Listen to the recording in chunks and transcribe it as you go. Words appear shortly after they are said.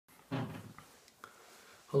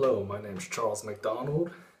Hello, my name is Charles McDonald,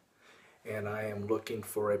 and I am looking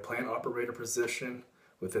for a plant operator position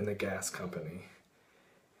within the gas company.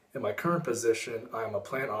 In my current position, I am a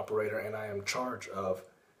plant operator and I am in charge of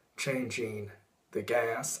changing the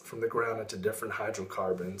gas from the ground into different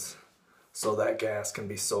hydrocarbons so that gas can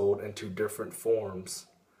be sold into different forms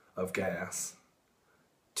of gas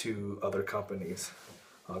to other companies.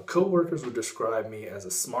 Co-workers would describe me as a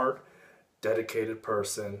smart, dedicated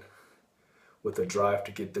person with a drive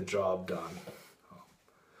to get the job done.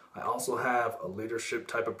 I also have a leadership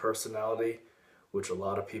type of personality, which a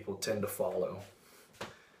lot of people tend to follow.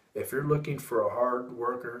 If you're looking for a hard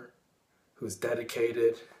worker who's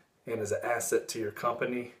dedicated and is an asset to your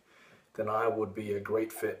company, then I would be a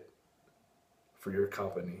great fit for your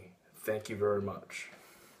company. Thank you very much.